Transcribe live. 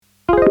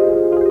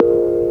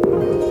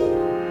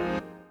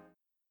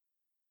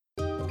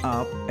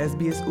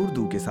SBS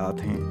Urdu کے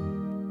ساتھ ہیں۔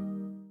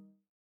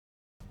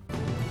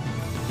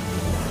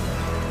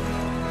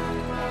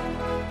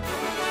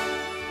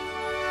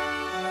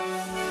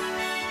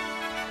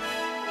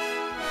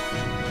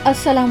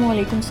 السلام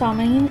علیکم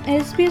سامعین،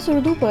 SBS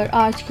اردو پر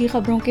آج کی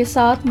خبروں کے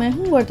ساتھ میں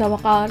ہوں وردہ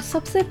وقار۔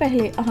 سب سے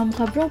پہلے اہم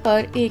خبروں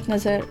پر ایک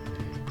نظر۔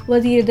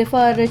 وزیر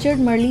دفاع رچرڈ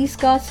مرلیز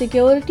کا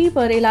سیکیورٹی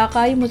پر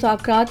علاقائی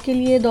مذاکرات کے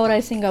لیے دورہ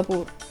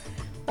سنگاپور۔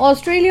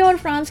 آسٹریلیا اور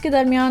فرانس کے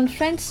درمیان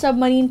فرینچ سب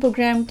مرین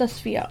پروگرام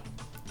تصفیہ۔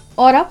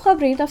 اور اب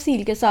خبریں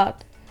تفصیل کے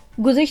ساتھ۔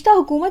 گزشتہ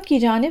حکومت کی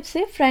جانب سے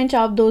فرینچ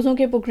آبدوزوں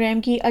کے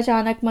پروگرام کی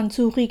اچانک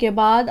منسوخی کے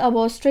بعد اب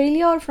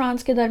آسٹریلیا اور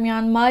فرانس کے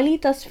درمیان مالی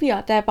تصفیہ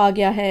طے پا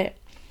گیا ہے۔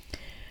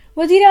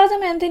 وزیر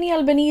اعظم اینتھونی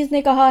البنیز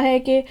نے کہا ہے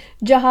کہ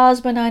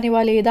جہاز بنانے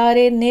والے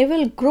ادارے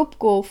نیول گروپ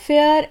کو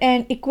فیئر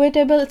اینڈ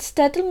ایکویٹیبل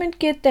سیٹلمنٹ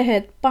کے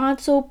تحت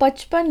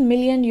 555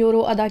 ملین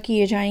یورو ادا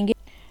کیے جائیں گے۔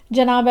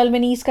 جناب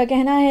البنیز کا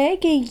کہنا ہے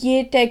کہ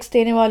یہ ٹیکس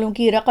دینے والوں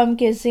کی رقم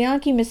کے ضیاع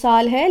کی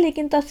مثال ہے،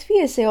 لیکن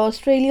تصفیے سے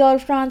آسٹریلیا اور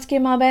فرانس کے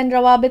مابین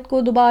روابط کو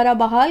دوبارہ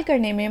بحال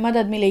کرنے میں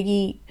مدد ملے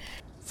گی۔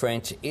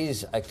 French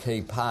is a key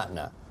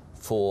partner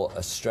for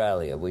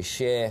Australia. We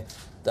share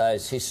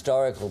those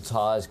historical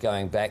ties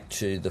going back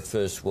to the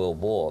First World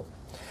War.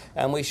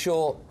 And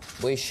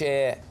we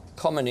share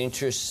common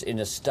interests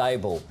in a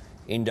stable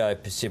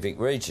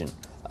Indo-Pacific region.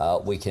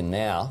 We can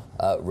now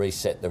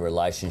reset the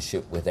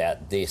relationship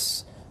without this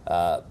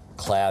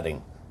clouding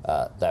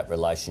that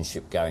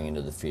relationship going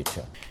into the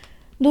future.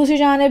 دوسری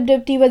جانب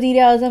deputy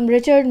وزیر اعظم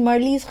Richard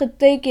مرلیز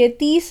خطے کے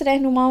 30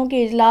 رہنماؤں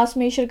کے اجلاس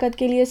میں شرکت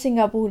کے لیے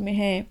سنگاپور میں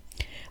ہیں۔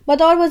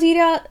 بطور وزیر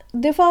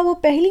دفاع وہ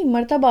پہلی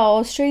مرتبہ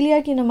آسٹریلیا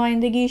کی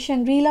نمائندگی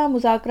شنگری-لا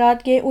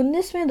مذاکرات کے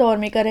 19ویں دور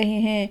میں کر رہے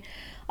ہیں۔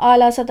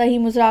 اعلیٰ سطحی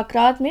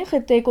مذاکرات میں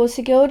خطے کو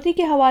سیکیورٹی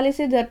کے حوالے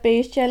سے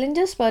درپیش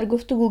چیلنجز پر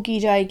گفتگو کی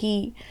جائے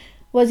گی۔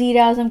 وزیر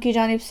اعظم کی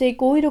جانب سے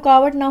کوئی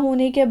رکاوٹ نہ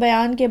ہونے کے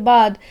بیان کے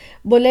بعد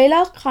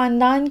بولیلا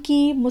خاندان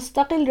کی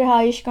مستقل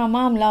رہائش کا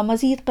معاملہ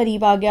مزید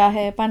قریب آ گیا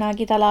ہے۔ پناہ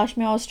کی تلاش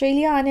میں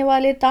آسٹریلیا آنے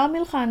والے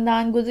تامل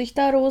خاندان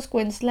گزشتہ روز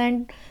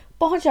کوئنسلینڈ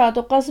پہنچا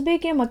تو قصبے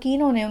کے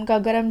مکینوں نے ان کا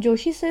گرم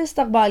جوشی سے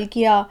استقبال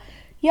کیا۔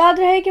 یاد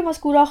رہے کہ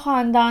مذکورہ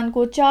خاندان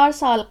کو 4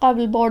 سال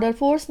قبل بارڈر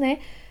فورس نے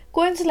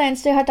کوئنسلینڈ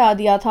سے ہٹا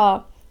دیا تھا۔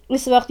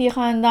 اس وقت یہ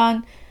خاندان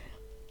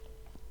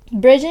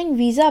برجنگ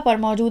ویزا پر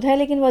موجود ہے،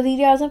 لیکن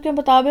وزیر اعظم کے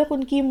مطابق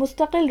ان کی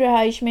مستقل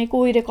رہائش میں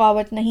کوئی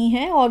رکاوٹ نہیں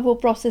ہے اور وہ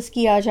پروسیس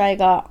کیا جائے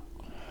گا۔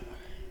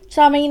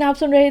 سامعین، آپ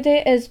سن رہے تھے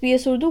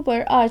SBS اردو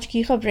پر آج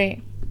کی خبریں۔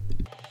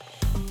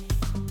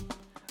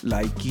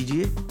 لائک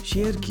کیجیے،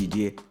 شیئر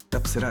کیجیے،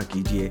 تبصرہ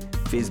کیجیے۔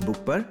 فیس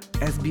بک پر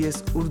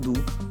SBS اردو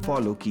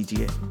فالو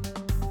کیجیے۔